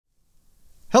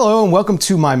Hello and welcome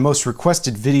to my most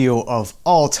requested video of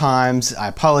all times. I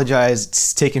apologize,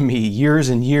 it's taken me years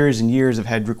and years and years. I've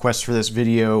had requests for this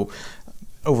video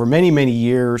over many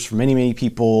years from many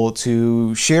people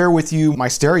to share with you my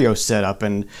stereo setup,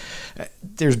 and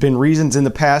there's been reasons in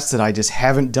the past that I just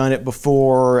haven't done it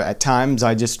before. At times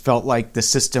I just felt like the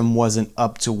system wasn't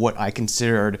up to what I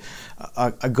considered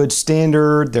a good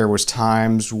standard. There was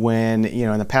times when,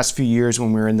 in the past few years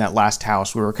when we were in that last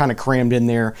house, we were kind of crammed in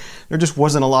there. There just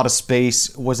wasn't a lot of space.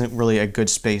 It wasn't really a good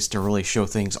space to really show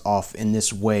things off in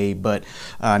this way. But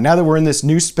now that we're in this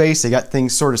new space, I got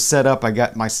things sort of set up. I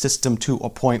got my system to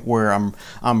a point where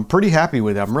I'm pretty happy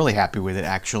with it. I'm really happy with it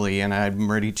actually, and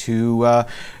I'm ready to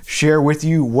share with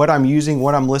you what I'm using,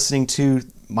 what I'm listening to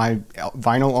my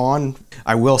vinyl on.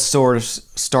 I will sort of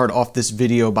start off this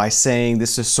video by saying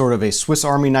this is sort of a Swiss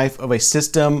Army knife of a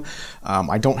system.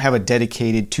 I don't have a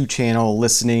dedicated 2-channel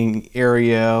listening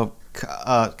area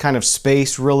kind of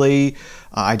space really.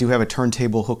 I do have a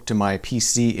turntable hooked to my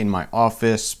PC in my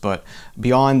office, but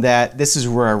beyond that, this is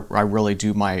where I really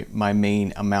do my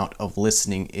main amount of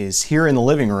listening is here in the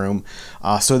living room.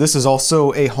 So this is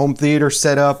also a home theater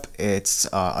setup. It's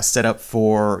a setup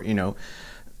for,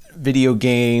 video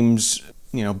games,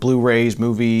 Blu-rays,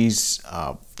 movies,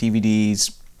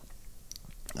 DVDs.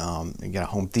 I got a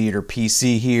home theater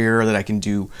PC here that I can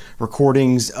do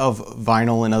recordings of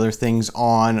vinyl and other things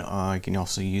on. I can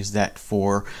also use that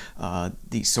for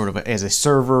the sort of as a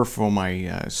server for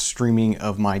my streaming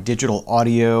of my digital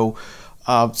audio.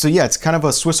 So yeah, it's kind of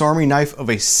a Swiss Army knife of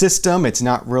a system. It's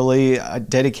not really a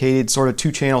dedicated sort of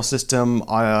 2-channel system.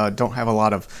 I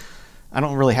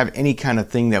don't really have any kind of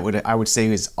thing that I would say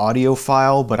is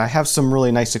audiophile, but I have some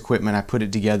really nice equipment. I put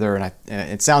it together and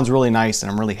it sounds really nice,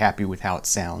 and I'm really happy with how it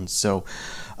sounds. So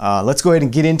let's go ahead and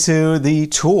get into the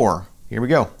tour. Here we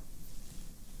go.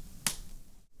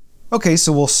 Okay,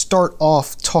 so we'll start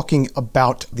off talking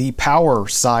about the power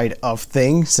side of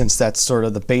things, since that's sort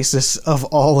of the basis of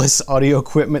all this audio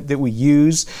equipment that we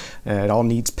use. It all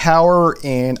needs power,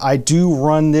 and I do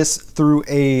run this through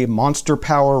a Monster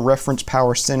Power Reference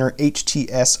Power Center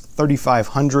HTS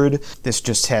 3500. This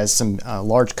just has some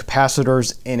large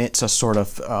capacitors in it to sort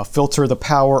of filter the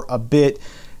power a bit,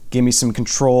 give me some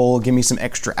control, give me some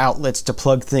extra outlets to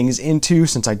plug things into.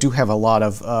 Since I do have a lot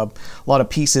of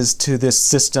pieces to this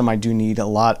system, I do need a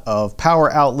lot of power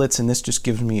outlets, and this just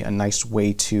gives me a nice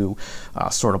way to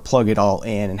sort of plug it all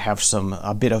in and have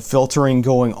a bit of filtering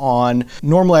going on.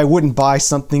 Normally I wouldn't buy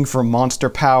something from Monster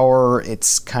Power.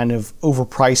 It's kind of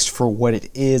overpriced for what it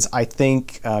is, I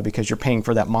think, because you're paying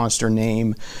for that Monster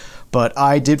name. But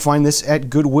I did find this at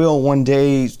Goodwill one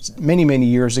day, many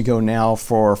years ago now,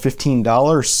 for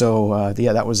 $15. So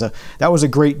yeah, that was a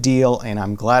great deal, and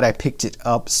I'm glad I picked it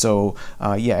up. So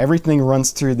yeah, everything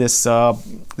runs through this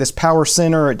this power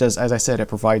center. It does, as I said, it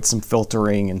provides some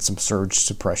filtering and some surge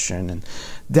suppression and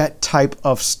that type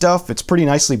of stuff. It's pretty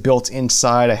nicely built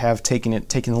inside. I have taken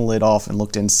the lid off and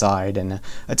looked inside, and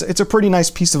it's a pretty nice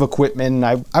piece of equipment.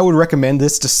 I would recommend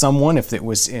this to someone if it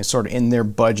was sort of in their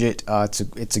budget.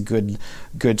 It's a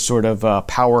good sort of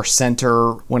power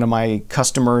center. One of my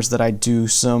customers that I do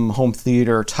some home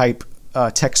theater type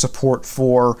tech support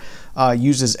for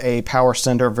uses a power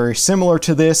center very similar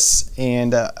to this,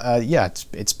 and yeah,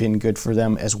 it's been good for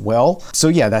them as well. So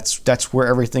yeah, that's where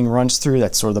everything runs through.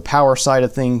 That's sort of the power side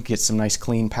of things. Get some nice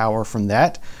clean power from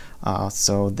that.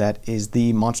 So that is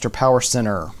the Monster Power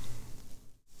Center.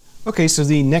 Okay, so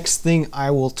the next thing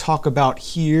I will talk about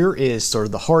here is sort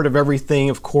of the heart of everything,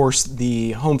 of course,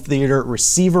 the home theater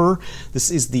receiver.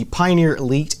 This is the Pioneer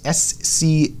Elite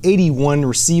SC81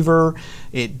 receiver.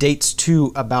 It dates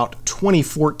to about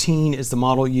 2014 is the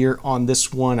model year on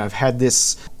this one. I've had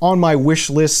this on my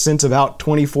wish list since about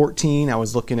 2014. I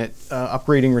was looking at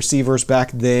upgrading receivers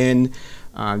back then.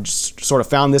 Just sort of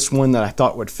found this one that I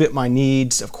thought would fit my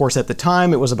needs. Of course, at the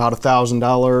time, it was about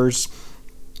 $1,000.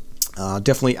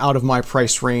 Definitely out of my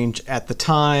price range at the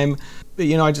time. But,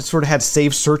 I just sort of had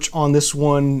save search on this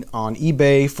one on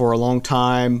eBay for a long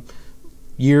time.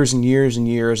 Years and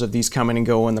years of these coming and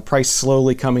going. The price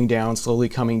slowly coming down.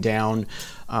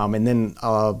 And then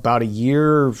about a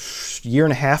year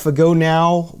and a half ago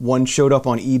now, one showed up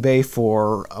on eBay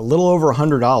for a little over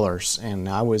 $100. And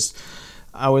I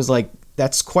was like,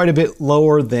 that's quite a bit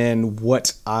lower than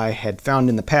what I had found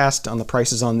in the past on the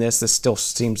prices on this. This still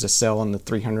seems to sell in the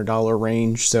 $300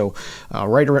 range. So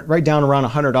right down around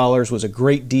 $100 was a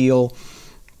great deal.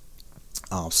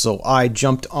 So I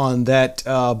jumped on that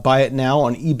buy it now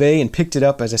on eBay and picked it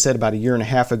up, as I said, about a year and a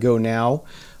half ago now.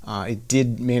 It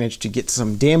did manage to get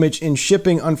some damage in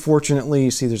shipping, unfortunately.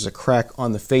 You see there's a crack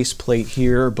on the faceplate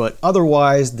here, but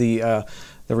otherwise the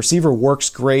The receiver works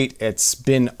great. It's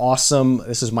been awesome.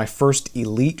 This is my first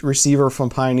Elite receiver from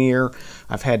Pioneer.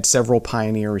 I've had several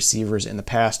Pioneer receivers in the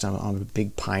past. I'm a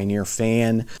big Pioneer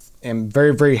fan. I'm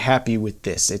very, very happy with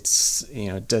this. It's,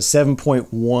 it does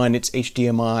 7.1. It's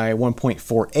HDMI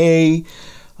 1.4a.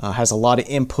 Has a lot of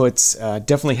inputs.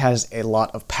 Definitely has a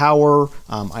lot of power.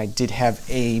 I did have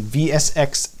a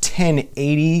VSX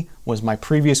 1080 was my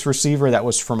previous receiver. That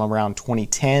was from around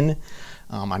 2010.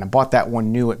 And I bought that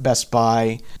one new at Best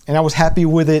Buy, and I was happy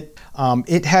with it.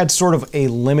 It had sort of a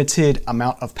limited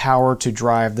amount of power to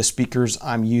drive the speakers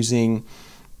I'm using.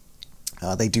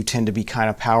 They do tend to be kind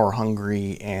of power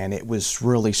hungry, and it was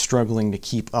really struggling to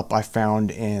keep up, I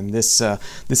found. And this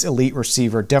Elite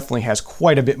receiver definitely has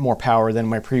quite a bit more power than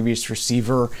my previous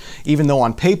receiver, even though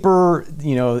on paper,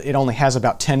 it only has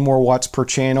about 10 more watts per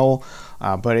channel,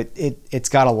 but it's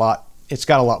got a lot. It's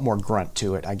got a lot more grunt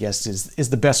to it, I guess, is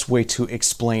the best way to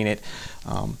explain it.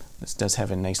 This does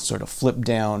have a nice sort of flip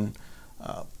down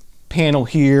panel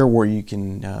here where you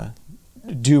can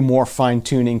do more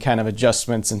fine-tuning kind of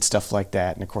adjustments and stuff like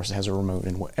that. And of course it has a remote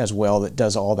as well that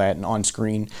does all that, and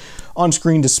on-screen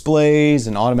displays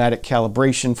and automatic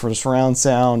calibration for surround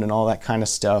sound and all that kind of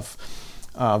stuff.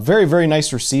 Very, very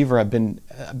nice receiver. I've been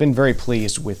very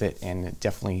pleased with it, and it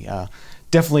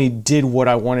definitely did what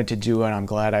I wanted to do, and I'm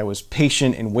glad I was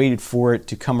patient and waited for it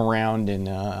to come around, and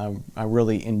I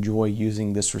really enjoy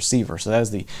using this receiver. So that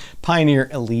is the Pioneer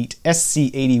Elite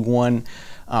SC81.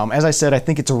 As I said, I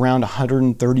think it's around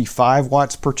 135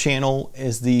 watts per channel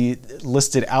is the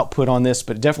listed output on this,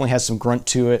 but it definitely has some grunt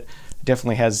to it. It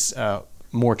definitely has a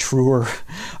more truer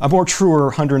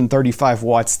 135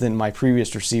 watts than my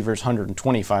previous receiver's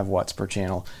 125 watts per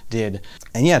channel did.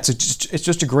 And yeah, it's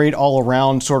just a great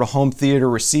all-around sort of home theater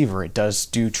receiver. It does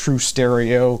do true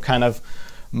stereo kind of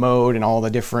mode and all the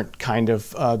different kind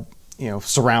of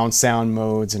surround sound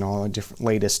modes and all the different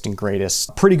latest and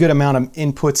greatest. Pretty good amount of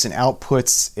inputs and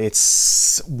outputs.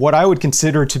 It's what I would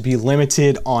consider to be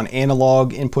limited on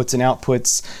analog inputs and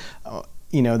outputs.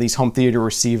 These home theater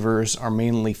receivers are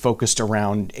mainly focused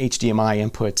around HDMI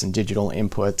inputs and digital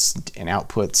inputs and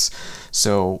outputs.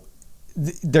 So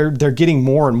they're getting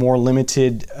more and more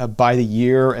limited by the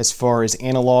year as far as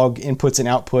analog inputs and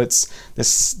outputs.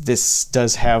 This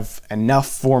does have enough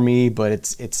for me, but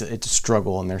it's a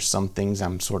struggle, and there's some things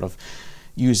I'm sort of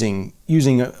using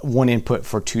one input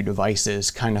for two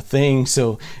devices kind of thing.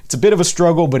 So it's a bit of a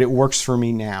struggle, but it works for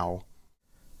me now.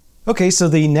 Okay, so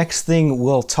the next thing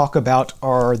we'll talk about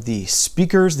are the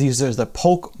speakers. These are the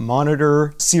Polk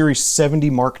Monitor Series 70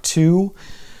 Mark II.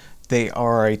 They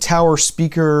are a tower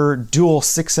speaker, dual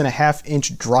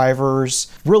 6.5-inch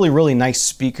drivers. Really, really nice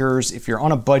speakers. If you're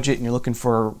on a budget and you're looking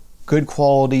for good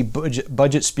quality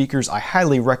budget speakers, I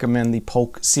highly recommend the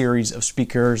Polk series of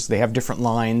speakers. They have different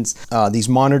lines. These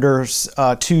Monitors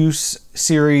 2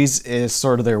 series is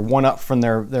sort of their one-up from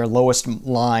their lowest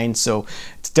line, so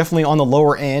it's definitely on the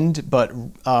lower end, but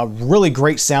really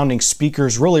great sounding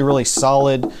speakers, really, really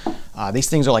solid. These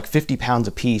things are like 50 pounds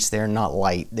a piece. They're not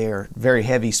light. They're very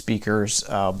heavy speakers.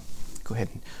 Go ahead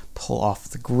and pull off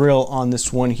the grill on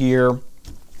this one here.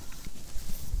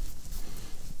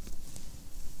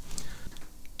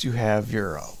 You have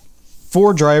your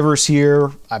 4 drivers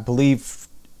here. I believe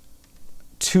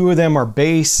 2 of them are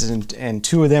bass and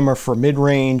 2 of them are for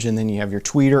mid-range, and then you have your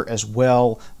tweeter as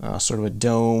well, sort of a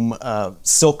dome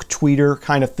silk tweeter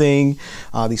kind of thing.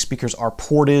 These speakers are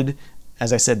ported.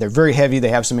 As I said, they're very heavy. They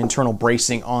have some internal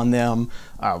bracing on them.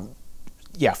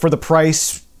 Yeah, for the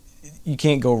price, you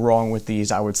can't go wrong with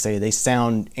these, I would say. They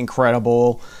sound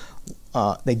incredible.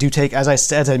 They do take, as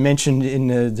I mentioned in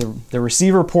the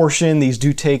receiver portion, these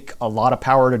do take a lot of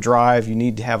power to drive. You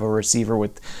need to have a receiver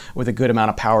with a good amount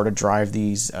of power to drive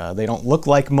these. They don't look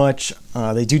like much.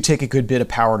 They do take a good bit of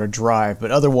power to drive,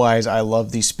 but otherwise I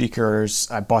love these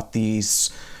speakers. I bought these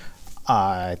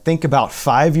I think about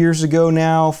 5 years ago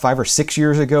now, 5 or 6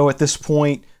 years ago at this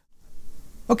point.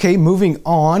 Okay, moving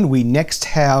on, we next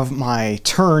have my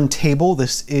turntable.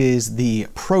 This is the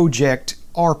Pro-Ject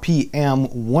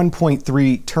RPM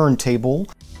 1.3 turntable.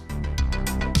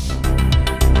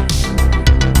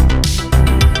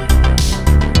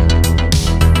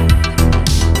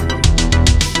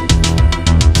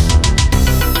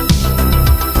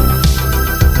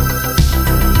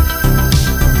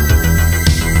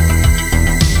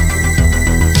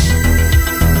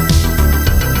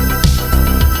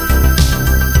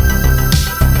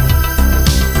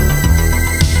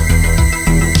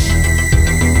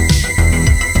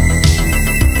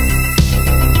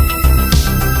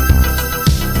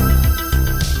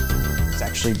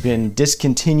 been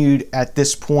discontinued at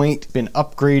this point, been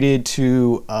upgraded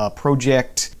to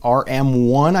Pro-Ject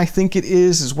RM1, I think it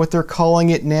is what they're calling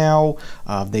it now.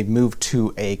 They've moved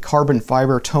to a carbon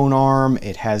fiber tone arm.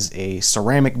 It has a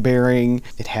ceramic bearing.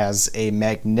 It has a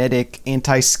magnetic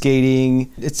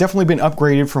anti-skating. It's definitely been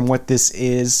upgraded from what this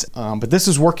is, but this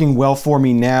is working well for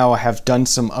me now. I have done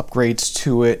some upgrades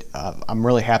to it. I'm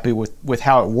really happy with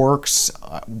how it works.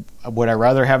 Would I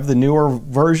rather have the newer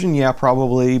version? Yeah,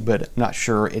 probably, but I'm not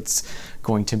sure it's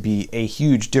going to be a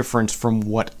huge difference from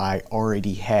what I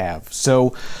already have.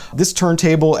 So this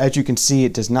turntable, as you can see,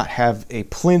 it does not have a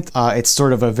plinth. It's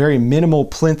sort of a very minimal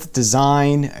plinth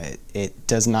design. It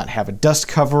does not have a dust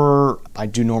cover. I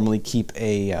do normally keep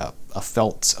a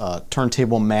felt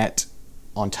turntable mat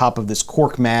on top of this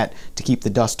cork mat to keep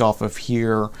the dust off of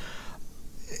here.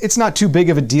 It's not too big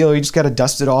of a deal. You just got to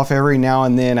dust it off every now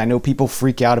and then. I know people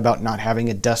freak out about not having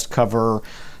a dust cover.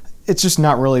 It's just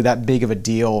not really that big of a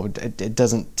deal. It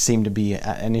doesn't seem to be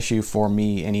an issue for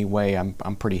me anyway.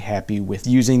 I'm pretty happy with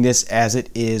using this as it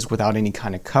is without any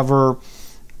kind of cover.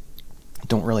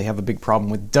 Don't really have a big problem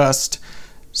with dust.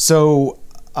 So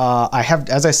I have,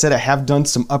 as I said, I have done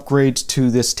some upgrades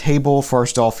to this table.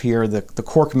 First off here, the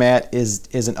cork mat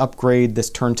is an upgrade. This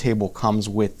turntable comes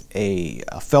with a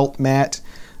felt mat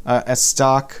as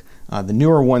stock. The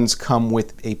newer ones come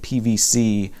with a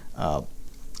PVC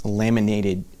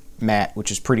laminated mat, which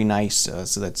is pretty nice.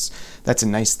 So that's a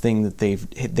nice thing that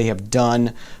they have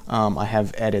done. I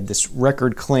have added this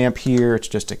record clamp here. It's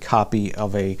just a copy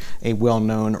of a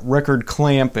well-known record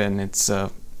clamp, and it's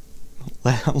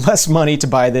less money to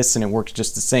buy this, and it works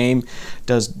just the same.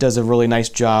 Does a really nice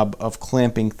job of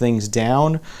clamping things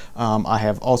down. I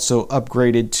have also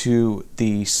upgraded to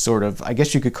the sort of, I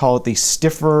guess you could call it the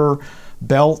stiffer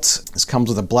belt. This comes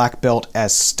with a black belt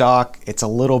as stock. It's a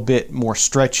little bit more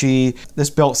stretchy.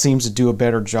 This belt seems to do a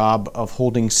better job of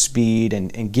holding speed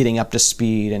and getting up to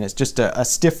speed, and it's just a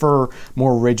stiffer,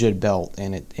 more rigid belt,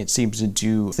 and it seems to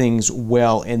do things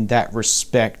well in that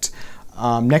respect.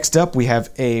 Next up, we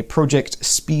have a Pro-Ject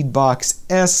Speedbox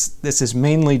S. This is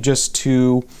mainly just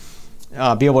to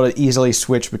be able to easily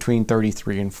switch between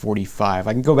 33 and 45.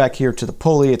 I can go back here to the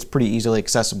pulley. It's pretty easily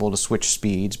accessible to switch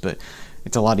speeds, but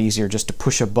it's a lot easier just to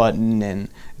push a button, and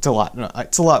it's a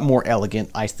lot more elegant,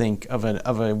 I think, of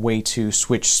a way to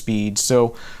switch speeds.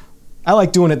 So I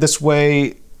like doing it this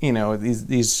way. You know,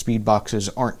 these speed boxes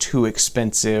aren't too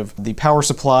expensive. The power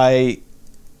supply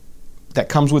that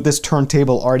comes with this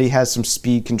turntable already has some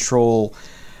speed control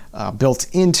built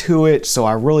into it, so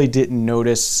I really didn't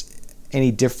notice any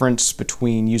difference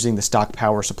between using the stock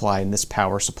power supply and this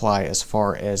power supply as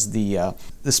far as the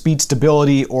speed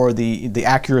stability or the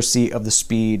accuracy of the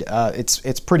speed.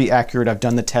 It's pretty accurate. I've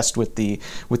done the test with the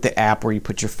app where you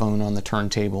put your phone on the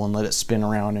turntable and let it spin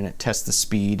around, and it tests the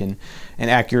speed and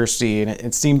accuracy, and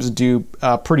it seems to do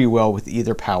pretty well with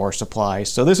either power supply.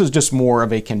 So this is just more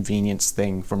of a convenience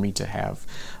thing for me to have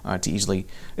to easily.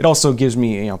 It also gives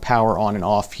me, you know, power on and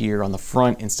off here on the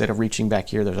front instead of reaching back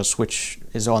here. There's a switch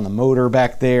is on the motor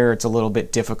back there. It's a little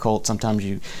bit difficult. Sometimes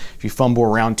if you fumble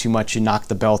around too much, you knock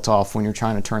the belt off when you're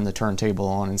trying to turn the turntable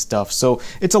on and stuff. So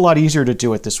it's a lot easier to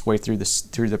do it this way through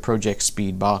the Pro-Ject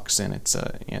Speedbox, and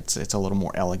it's a little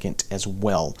more elegant as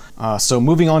well. So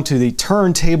moving on to the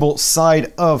turntable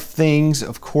side of things,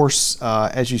 of course,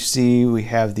 as you see, we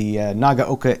have the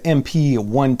Nagaoka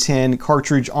MP110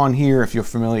 cartridge on here. If you're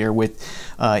familiar with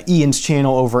Ian's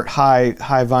channel over at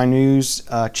Hi-Fi News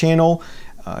channel,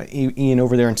 Ian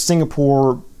over there in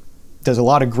Singapore does a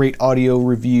lot of great audio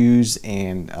reviews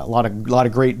and a lot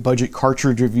of great budget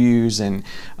cartridge reviews, and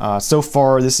so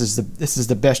far this is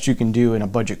the best you can do in a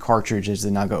budget cartridge is the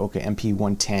Nagaoka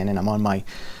MP110, and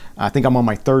I think I'm on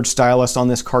my third stylus on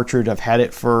this cartridge. I've had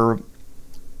it for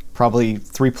probably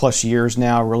 3+ years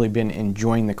now. Really been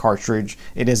enjoying the cartridge.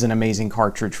 It is an amazing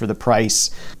cartridge for the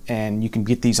price, and you can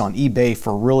get these on eBay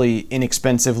for really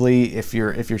inexpensively. If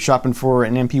you're shopping for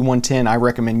an MP110, I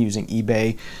recommend using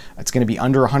eBay. It's going to be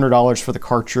under $100 for the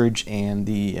cartridge, and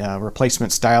the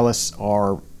replacement stylus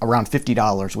are around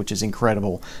 $50, which is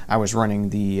incredible. I was running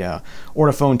the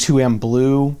Ortofon 2M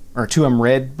Blue or 2M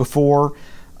Red before,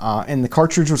 and the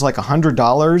cartridge was like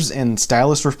 $100, and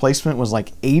stylus replacement was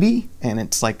like $80, and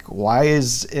it's like, why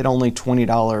is it only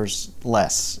 $20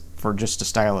 less for just a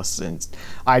stylus? And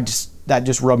that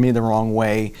just rubbed me the wrong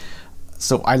way.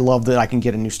 So I love that I can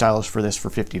get a new stylus for this for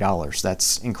 $50.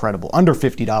 That's incredible. Under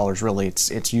 $50, really.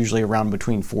 It's usually around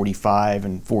between $45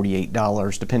 and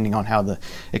 $48, depending on how the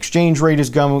exchange rate is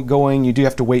going. You do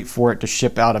have to wait for it to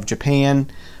ship out of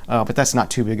Japan. but that's not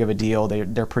too big of a deal.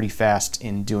 They're pretty fast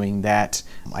in doing that.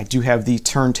 I do have the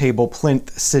turntable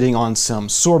plinth sitting on some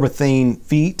sorbothane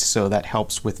feet, so that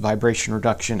helps with vibration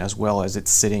reduction, as well as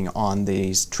it's sitting on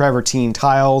these travertine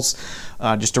tiles.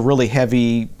 Just a really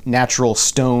heavy natural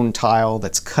stone tile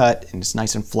that's cut, and it's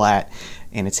nice and flat,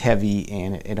 and it's heavy,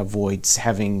 and it avoids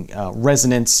having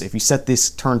resonance. If you set this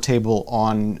turntable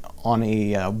on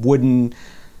a wooden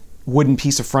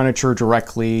piece of furniture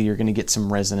directly, you're going to get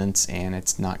some resonance, and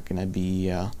it's not going to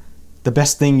be the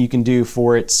best thing you can do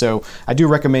for it. So I do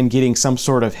recommend getting some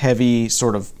sort of heavy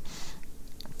sort of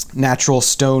natural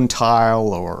stone tile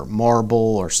or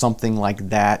marble or something like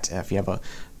that. If you have a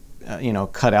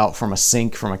cut out from a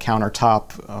sink, from a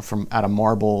countertop, from out of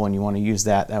marble, and you want to use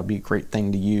that, that would be a great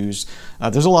thing to use.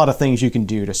 There's a lot of things you can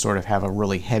do to sort of have a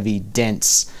really heavy,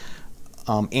 dense,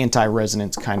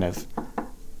 anti-resonance kind of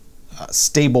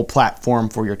stable platform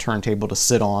for your turntable to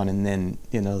sit on, and then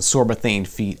the sorbothane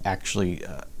feet actually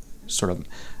sort of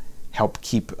help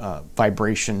keep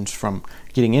vibrations from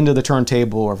getting into the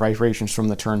turntable, or vibrations from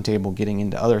the turntable getting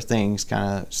into other things.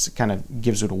 Kind of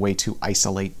gives it a way to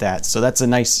isolate that. So that's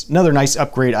another nice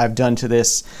upgrade I've done to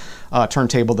this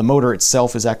turntable. The motor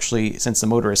itself is actually, since the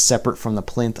motor is separate from the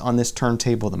plinth on this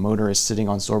turntable, the motor is sitting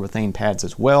on sorbothane pads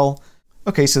as well.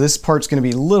 Okay, so this part's going to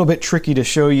be a little bit tricky to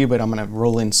show you, but I'm going to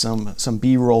roll in some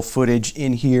B-roll footage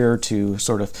in here to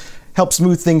sort of help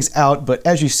smooth things out. But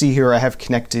as you see here, I have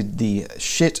connected the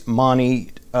Schiit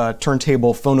Money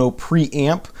turntable phono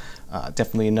preamp.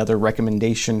 Definitely another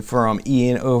recommendation from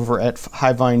Ian over at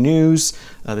Highvine News.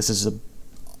 This is an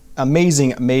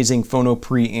amazing phono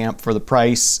preamp for the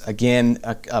price. Again,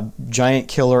 a giant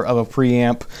killer of a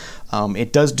preamp.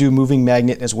 It does do moving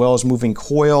magnet as well as moving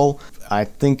coil. I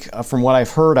think from what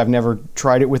I've heard, I've never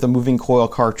tried it with a moving coil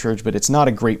cartridge, but it's not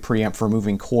a great preamp for a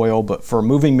moving coil. But for a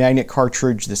moving magnet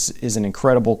cartridge, this is an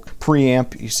incredible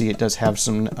preamp. You see it does have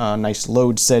some nice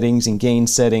load settings and gain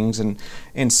settings and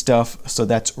stuff, so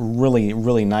that's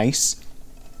really nice.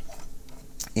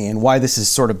 And why this is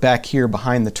sort of back here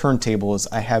behind the turntable is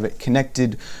I have it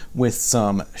connected with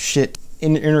some Schiit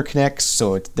interconnects,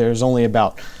 so there's only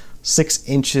about 6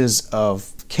 inches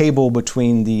of cable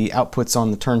between the outputs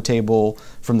on the turntable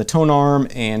from the tone arm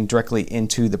and directly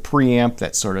into the preamp.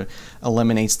 That sort of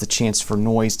eliminates the chance for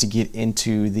noise to get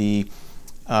into the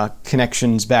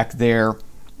connections back there.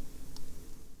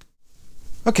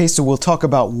 Okay, so we'll talk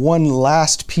about one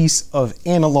last piece of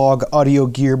analog audio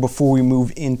gear before we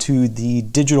move into the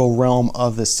digital realm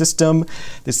of the system.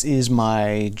 This is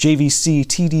my JVC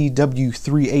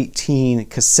TDW318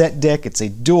 cassette deck. It's a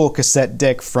dual cassette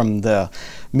deck from the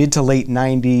mid to late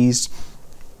 90s.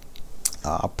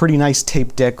 Pretty nice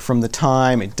tape deck from the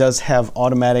time. It does have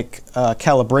automatic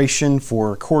calibration for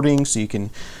recording, so you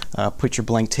can put your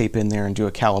blank tape in there and do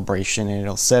a calibration, and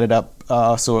it'll set it up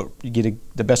so you get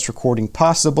the best recording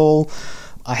possible.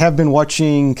 I have been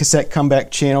watching Cassette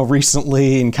Comeback Channel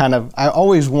recently, and I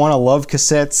always want to love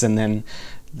cassettes, and then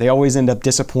they always end up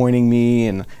disappointing me,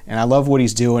 and I love what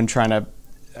he's doing, trying to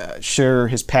share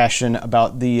his passion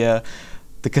about the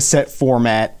cassette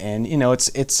format. And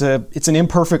it's an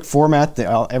imperfect format.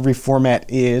 Every format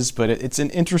is, but it's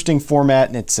an interesting format,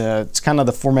 and it's kind of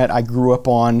the format I grew up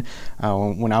on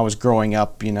when I was growing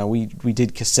up. We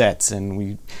did cassettes, and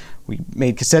we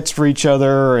made cassettes for each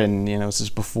other, and this is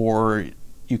before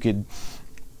you could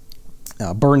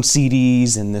burn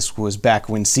CDs, and this was back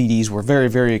when CDs were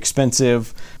very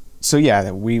expensive. So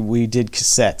yeah, we did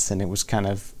cassettes, and it was kind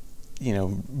of,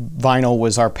 vinyl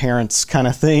was our parents' kind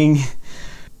of thing.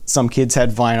 Some kids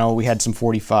had vinyl. We had some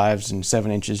 45s and 7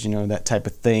 inches, that type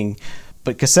of thing.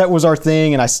 But cassette was our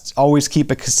thing, and I always keep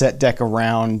a cassette deck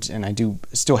around, and I do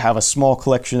still have a small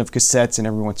collection of cassettes, and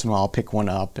every once in a while I'll pick one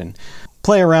up and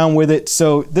play around with it.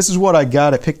 So this is what I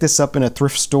got. I picked this up in a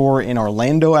thrift store in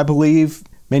Orlando, I believe.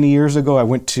 Many years ago, I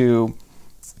went to,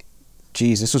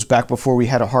 this was back before we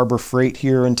had a Harbor Freight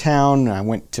here in town. I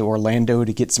went to Orlando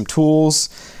to get some tools,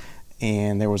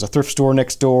 and there was a thrift store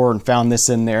next door, and found this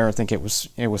in there. I think it was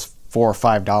 $4 or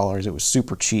 $5. It was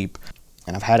super cheap,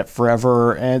 and I've had it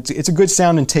forever. And it's a good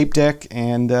sounding tape deck,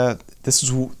 and this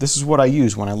is what I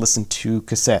use when I listen to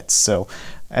cassettes. So,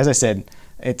 as I said,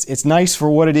 it's nice for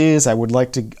what it is. I would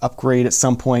like to upgrade at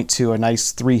some point to a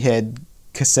nice 3-head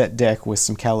cassette deck with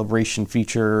some calibration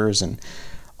features and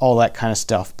all that kind of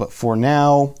stuff. But for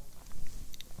now,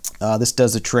 this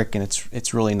does the trick, and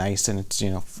it's really nice, and it's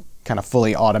kind of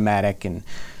fully automatic, and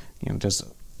does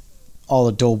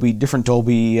all the different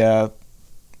Dolby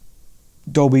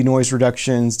noise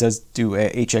reductions. Does do a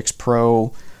HX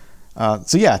Pro.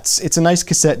 So yeah, it's a nice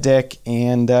cassette deck,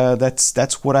 and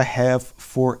that's what I have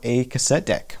for a cassette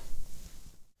deck.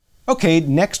 Okay,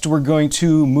 next we're going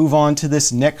to move on to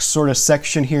this next sort of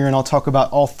section here, and I'll talk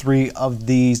about all three of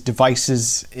these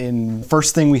devices. And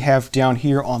first thing we have down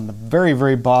here on the very,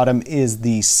 very bottom is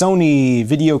the Sony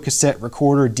video cassette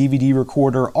recorder, DVD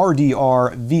recorder,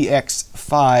 RDR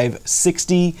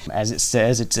VX560. As it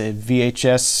says, it's a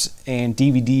VHS and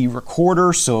DVD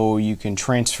recorder, so you can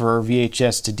transfer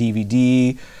VHS to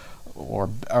DVD, or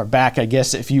back, I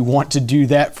guess, if you want to do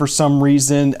that for some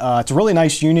reason. It's a really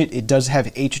nice unit. It does have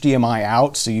HDMI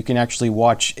out, so you can actually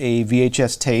watch a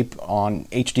VHS tape on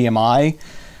HDMI,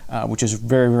 which is a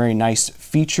very, very nice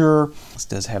feature. This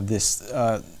does have this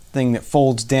thing that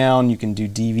folds down. You can do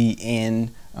DV in,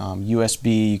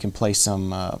 USB. You can play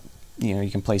some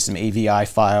you can play some AVI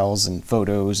files and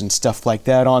photos and stuff like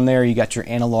that on there. You got your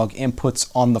analog inputs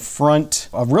on the front.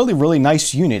 A really, really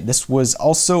nice unit. This was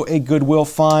also a Goodwill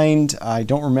find. I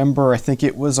don't remember. I think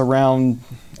it was around,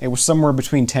 it was somewhere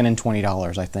between $10 and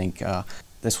 $20, I think.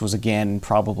 This was, again,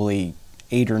 probably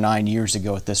 8 or 9 years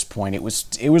ago at this point. It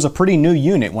was a pretty new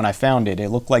unit when I found it. It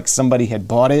looked like somebody had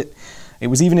bought it. It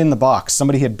was even in the box.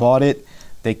 Somebody had bought it.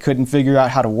 They couldn't figure out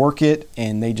how to work it,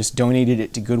 and they just donated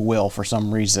it to Goodwill for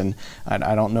some reason.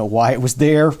 I don't know why it was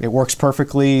there. It works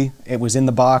perfectly. It was in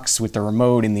the box with the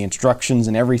remote and the instructions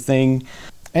and everything.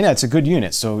 And yeah, it's a good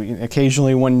unit. So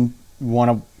occasionally when you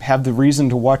want to have the reason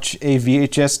to watch a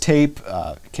VHS tape,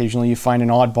 occasionally you find an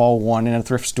oddball one in a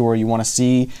thrift store you want to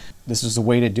see, this is the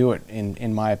way to do it,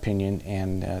 in my opinion.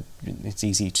 And it's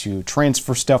easy to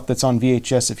transfer stuff that's on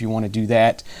VHS if you want to do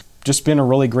that. Just been a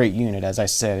really great unit. As I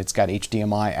said, it's got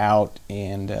HDMI out,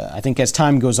 and I think as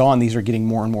time goes on, these are getting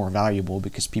more and more valuable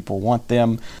because people want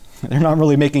them. They're not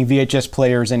really making VHS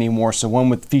players anymore, so one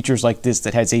with features like this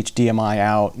that has HDMI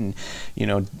out and, you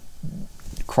know,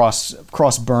 cross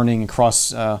burning and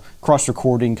cross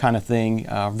recording kind of thing,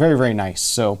 very, very nice.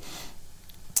 So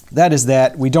that is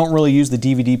that. We don't really use the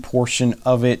DVD portion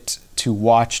of it to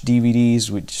watch DVDs,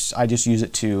 which I just use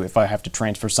it to if I have to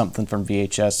transfer something from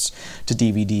VHS to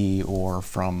DVD or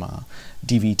from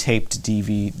DV tape to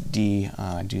DVD.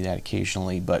 I do that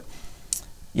occasionally, but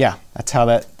yeah,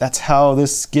 that's how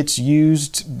this gets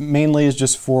used. Mainly is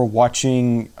just for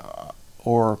watching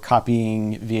or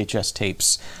copying VHS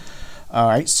tapes. All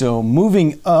right, so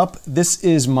moving up, this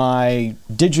is my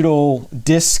digital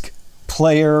disc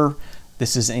player.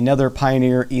 This is another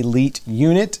Pioneer Elite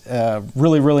unit,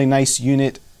 really, really nice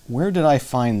unit. Where did I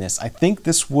find this? I think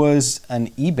this was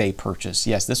an eBay purchase.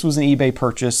 Yes, this was an eBay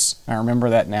purchase. I remember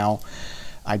that now.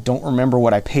 I don't remember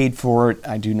what I paid for it.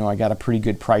 I do know I got a pretty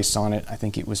good price on it. I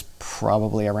think it was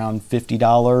probably around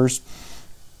 $50.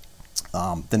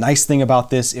 The nice thing about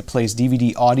this, it plays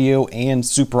DVD audio and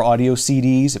Super Audio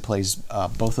CDs. It plays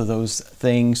both of those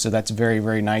things, so that's very,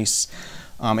 very nice.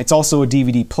 It's also a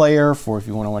DVD player for if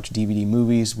you want to watch DVD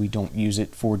movies. We don't use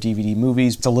it for DVD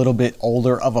movies. It's a little bit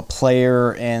older of a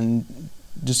player, and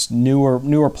just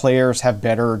newer players have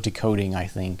better decoding, I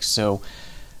think. So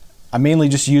I mainly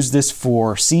just use this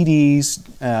for CDs,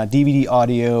 DVD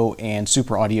audio, and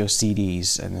Super Audio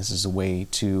CDs, and this is a way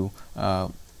to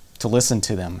listen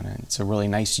to them. And it's a really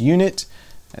nice unit.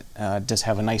 It does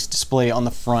have a nice display on the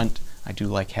front. I do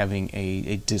like having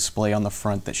a display on the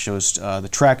front that shows the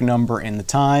track number and the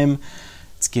time.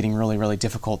 It's getting really, really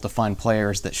difficult to find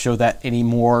players that show that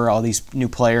anymore. All these new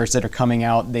players that are coming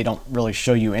out, they don't really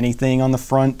show you anything on the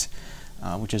front,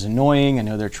 which is annoying. I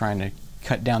know they're trying to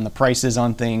cut down the prices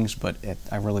on things, but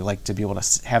I really like to be able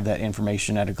to have that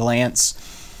information at a glance.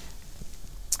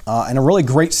 And a really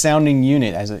great sounding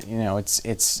unit. As a, you know,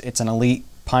 it's an Elite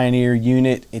Pioneer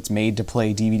unit. It's made to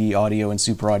play DVD audio and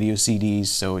Super Audio CDs,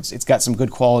 so it's got some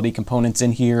good quality components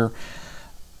in here,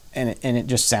 and it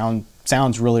just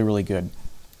sounds really, really good.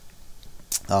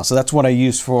 So that's what I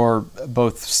use for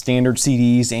both standard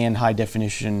CDs and high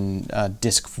definition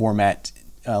disc format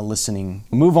listening.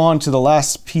 Move on to the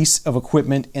last piece of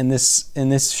equipment in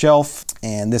this shelf,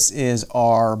 and this is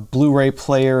our Blu-ray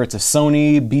player. It's a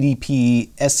Sony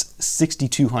BDP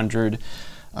S6200.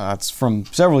 It's from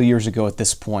several years ago at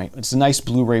this point. It's a nice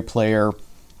Blu-ray player.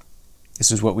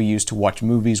 This is what we use to watch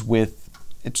movies with.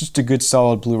 It's just a good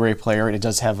solid Blu-ray player. It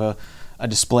does have a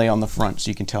display on the front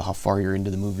so you can tell how far you're into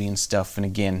the movie and stuff. And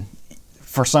again,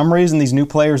 for some reason, these new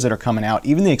players that are coming out,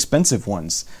 even the expensive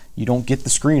ones, you don't get the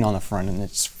screen on the front, and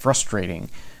it's frustrating.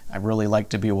 I really like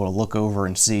to be able to look over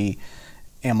and see,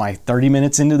 am I 30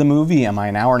 minutes into the movie? Am I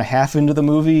an hour and a half into the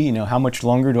movie? You know, how much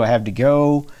longer do I have to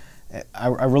go?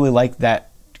 I really like that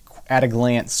at a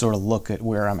glance sort of look at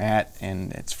where I'm at,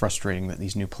 and it's frustrating that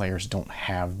these new players don't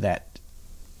have that.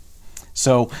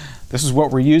 So this is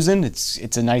what we're using.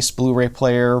 It's a nice Blu-ray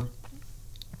player.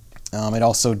 It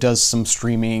also does some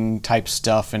streaming type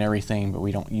stuff and everything, but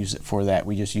we don't use it for that.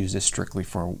 We just use this strictly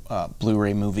for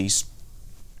Blu-ray movies.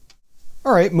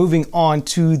 All right, moving on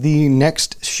to the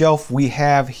next shelf we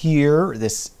have here.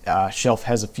 This shelf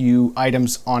has a few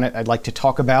items on it I'd like to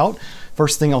talk about.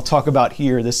 First thing I'll talk about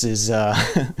here, this is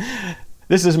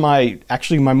this is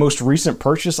actually my most recent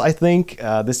purchase, I think.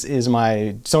 This is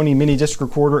my Sony mini disc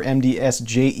recorder MDS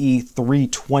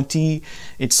JE320.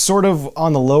 It's sort of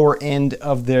on the lower end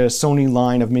of the Sony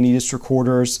line of mini disc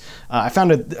recorders. I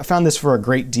found this for a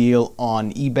great deal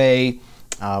on eBay.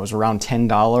 It was around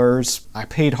 $10. I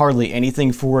paid hardly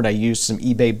anything for it. I used some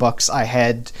eBay bucks I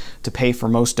had to pay for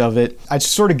most of it. I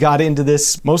just sort of got into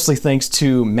this mostly thanks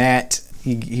to Matt.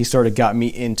 He sort of got me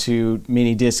into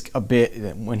mini disc a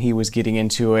bit when he was getting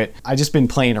into it. I just been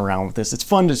playing around with this. It's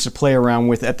fun to play around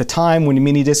with. At the time when the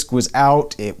mini disc was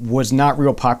out, it was not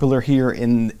real popular here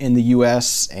in the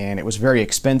US, and it was very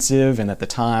expensive, and at the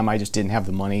time I just didn't have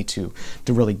the money to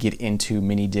really get into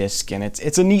mini disc. And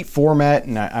it's a neat format,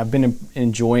 and I've been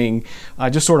enjoying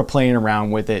just sort of playing around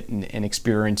with it and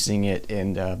experiencing it,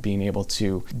 and being able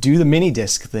to do the mini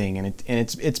disc thing, and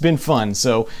it's been fun.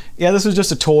 So yeah, this was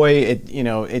just a toy.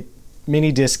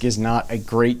 Mini disc is not a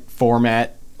great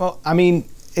format. Well, I mean,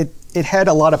 it had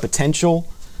a lot of potential.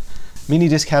 Mini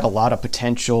disc had a lot of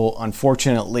potential.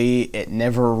 Unfortunately, it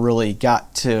never really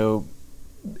got to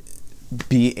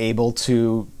be able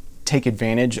to take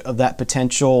advantage of that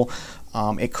potential.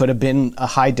 It could have been a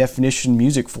high definition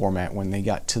music format when they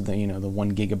got to the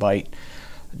 1 gigabyte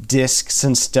discs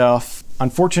and stuff.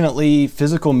 Unfortunately,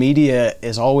 physical media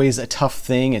is always a tough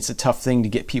thing. It's a tough thing to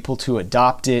get people to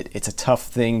adopt it. It's a tough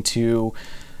thing to,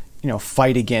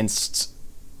 fight against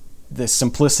the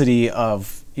simplicity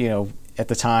of, at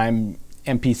the time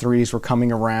MP3s were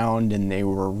coming around, and they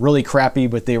were really crappy,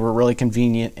 but they were really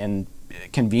convenient, and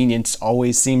convenience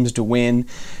always seems to win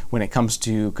when it comes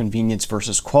to convenience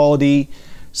versus quality.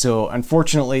 So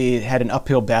unfortunately, it had an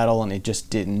uphill battle, and it just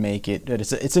didn't make it. But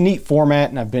it's a neat format,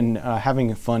 and I've been having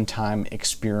a fun time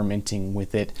experimenting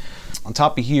with it. On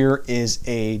top of here is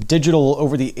a digital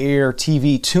over-the-air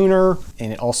TV tuner,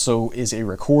 and it also is a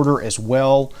recorder as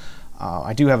well.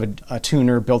 I do have a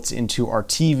tuner built into our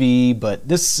TV, but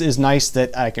this is nice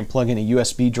that I can plug in a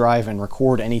USB drive and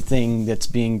record anything that's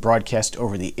being broadcast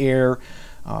over the air.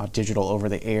 Digital over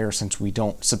the air, since we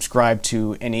don't subscribe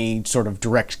to any sort of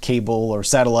direct cable or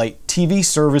satellite TV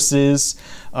services.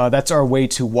 That's our way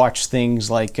to watch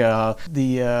things like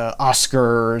the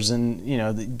Oscars,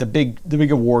 and the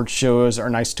big award shows are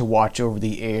nice to watch over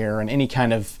the air, and any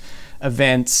kind of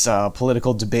events,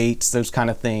 political debates, those kind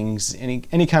of things,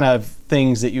 any kind of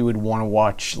things that you would want to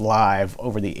watch live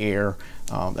over the air.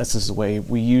 This is the way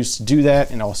we use to do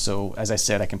that, and also, as I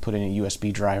said, I can put in a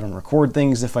USB drive and record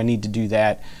things if I need to do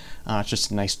that. It's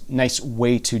just a nice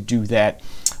way to do that.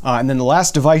 And then the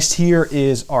last device here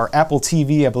is our Apple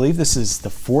TV. I believe this is the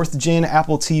 4th gen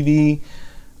Apple TV.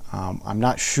 I'm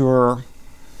not sure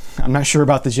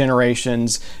about the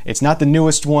generations. It's not the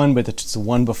newest one, but it's the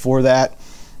one before that.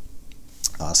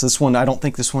 So this one, I don't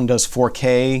think this one does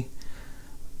 4K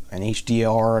and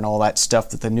HDR and all that stuff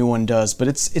that the new one does, but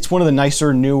it's one of the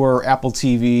nicer, newer Apple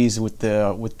TVs with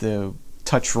the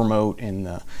touch remote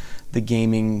and the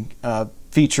gaming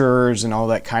features and all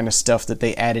that kind of stuff that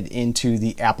they added into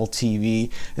the Apple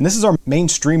TV. And this is our main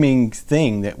streaming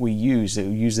thing that we use. We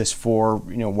use this for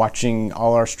watching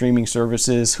all our streaming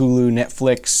services: Hulu,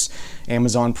 Netflix,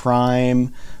 Amazon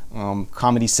Prime,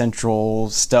 Comedy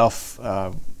Central stuff.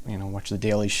 Watch The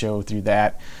Daily Show through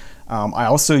that. I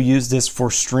also use this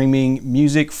for streaming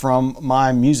music from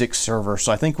my music server,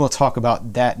 so I think we'll talk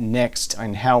about that next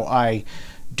and how I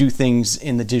do things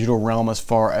in the digital realm as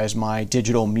far as my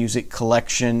digital music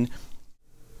collection.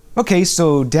 Okay,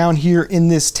 so down here in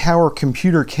this tower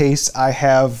computer case, I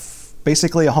have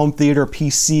basically a home theater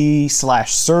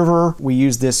PC/server. We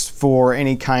use this for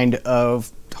any kind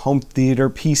of home theater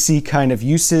PC kind of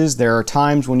uses. There are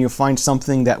times when you'll find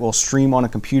something that will stream on a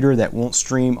computer that won't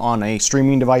stream on a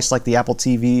streaming device like the Apple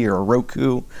TV or a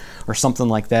Roku or something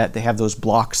like that. They have those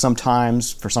blocks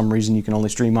sometimes. For some reason you can only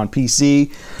stream on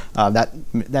PC.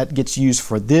 That gets used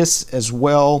for this as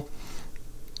well.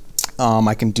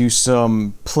 I can do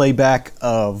some playback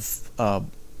of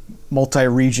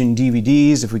multi-region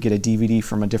DVDs. If we get a DVD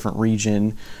from a different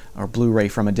region or Blu-ray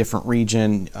from a different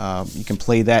region, you can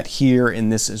play that here in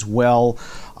this as well.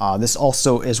 This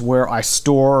also is where I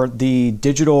store the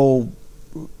digital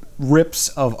rips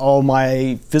of all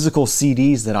my physical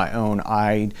CDs that I own.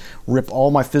 I rip all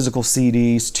my physical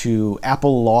CDs to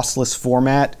Apple lossless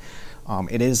format.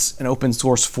 It is an open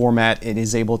source format.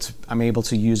 I'm able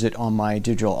to use it on my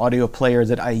digital audio player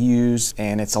that I use,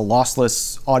 and it's a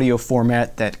lossless audio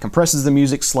format that compresses the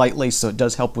music slightly, so it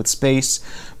does help with space,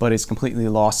 but it's completely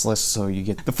lossless, so you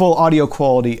get the full audio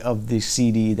quality of the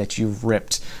CD that you've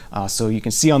ripped. So you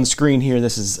can see on the screen here,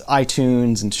 this is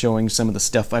iTunes and showing some of the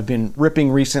stuff I've been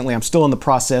ripping recently. I'm still in the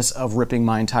process of ripping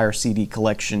my entire CD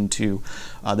collection to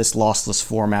this lossless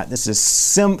format. This is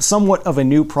somewhat of a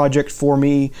new project for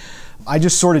me. I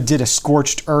just sort of did a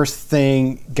scorched earth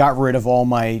thing, got rid of all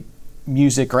my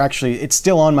music, or actually it's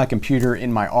still on my computer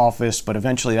in my office, but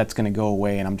eventually that's going to go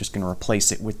away and I'm just going to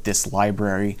replace it with this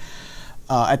library.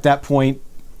 At that point,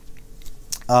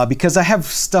 because I have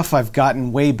stuff I've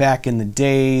gotten way back in the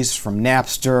days from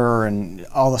Napster and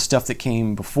all the stuff that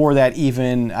came before that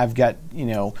even, I've got, you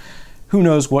know, who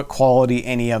knows what quality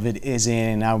any of it is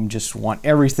in. I just want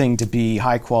everything to be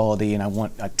high quality, and I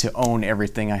want to own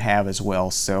everything I have as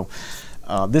well. So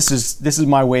this is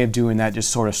my way of doing that, just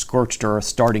sort of scorched earth,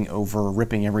 starting over,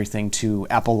 ripping everything to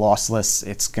Apple lossless.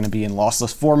 It's going to be in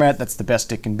lossless format. That's the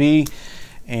best it can be,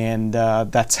 and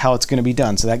that's how it's going to be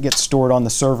done. So that gets stored on the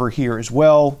server here as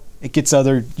well. It gets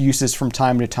other uses from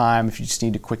time to time. If you just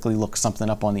need to quickly look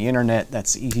something up on the internet,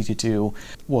 that's easy to do.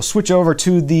 We'll switch over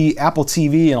to the Apple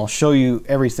TV and I'll show you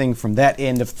everything from that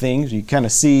end of things. You kind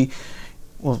of see,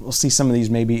 we'll see some of these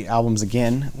maybe albums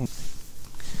again.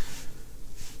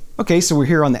 Okay, so we're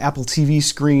here on the Apple TV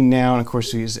screen now, and of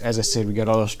course, as I said, we got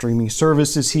all the streaming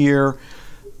services here.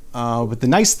 But the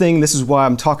nice thing, this is why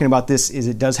I'm talking about this, is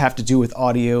it does have to do with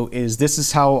audio, is this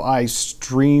is how I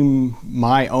stream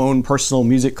my own personal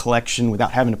music collection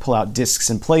without having to pull out discs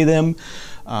and play them.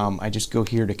 I just go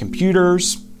here to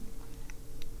computers,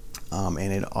 and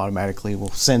it automatically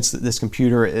will sense that this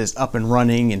computer is up and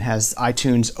running and has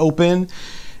iTunes open,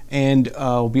 and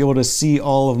we'll be able to see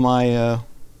all of my,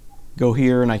 go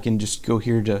here and I can just go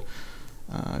here to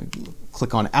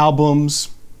click on albums,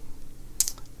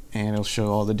 and it'll show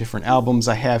all the different albums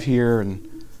I have here,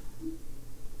 and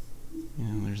you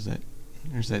know,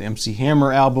 there's that MC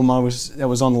Hammer album that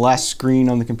was on the last screen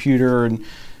on the computer, and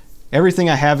everything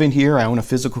I have in here, I own a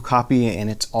physical copy, and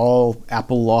it's all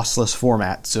Apple lossless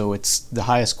format, so it's the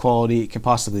highest quality it can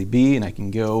possibly be, and I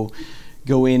can go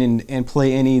in and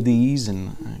play any of these,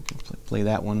 and I can play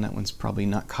that one. That one's probably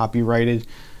not copyrighted.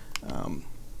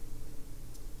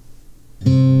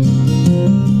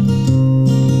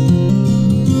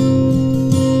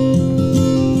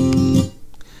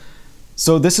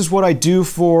 So this is what I do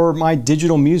for my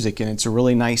digital music, and it's a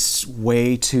really nice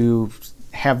way to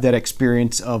have that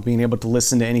experience of being able to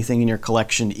listen to anything in your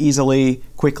collection easily,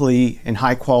 quickly, and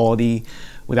high quality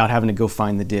without having to go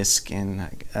find the disc,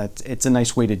 and it's a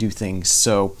nice way to do things.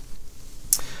 So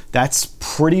that's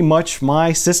pretty much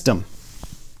my system.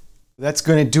 That's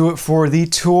going to do it for the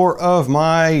tour of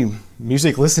my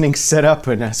music listening setup,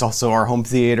 and that's also our home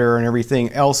theater and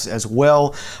everything else as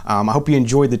well. I hope you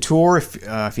enjoyed the tour. If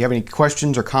you have any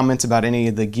questions or comments about any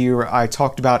of the gear I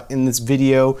talked about in this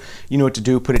video, you know what to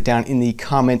do. Put it down in the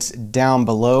comments down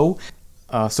below.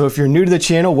 So if you're new to the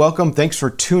channel, welcome. Thanks for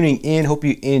tuning in. Hope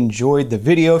you enjoyed the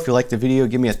video. If you liked the video,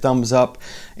 give me a thumbs up,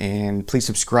 and please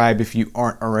subscribe if you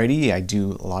aren't already. I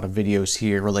do a lot of videos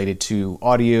here related to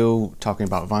audio, talking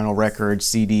about vinyl records,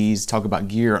 CDs, talk about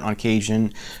gear on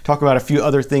occasion, talk about a few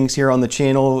other things here on the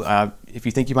channel. If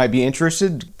you think you might be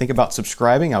interested, think about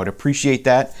subscribing. I would appreciate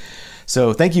that.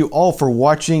 So thank you all for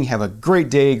watching. Have a great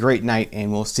day, great night,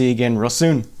 and we'll see you again real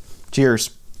soon.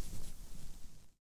 Cheers.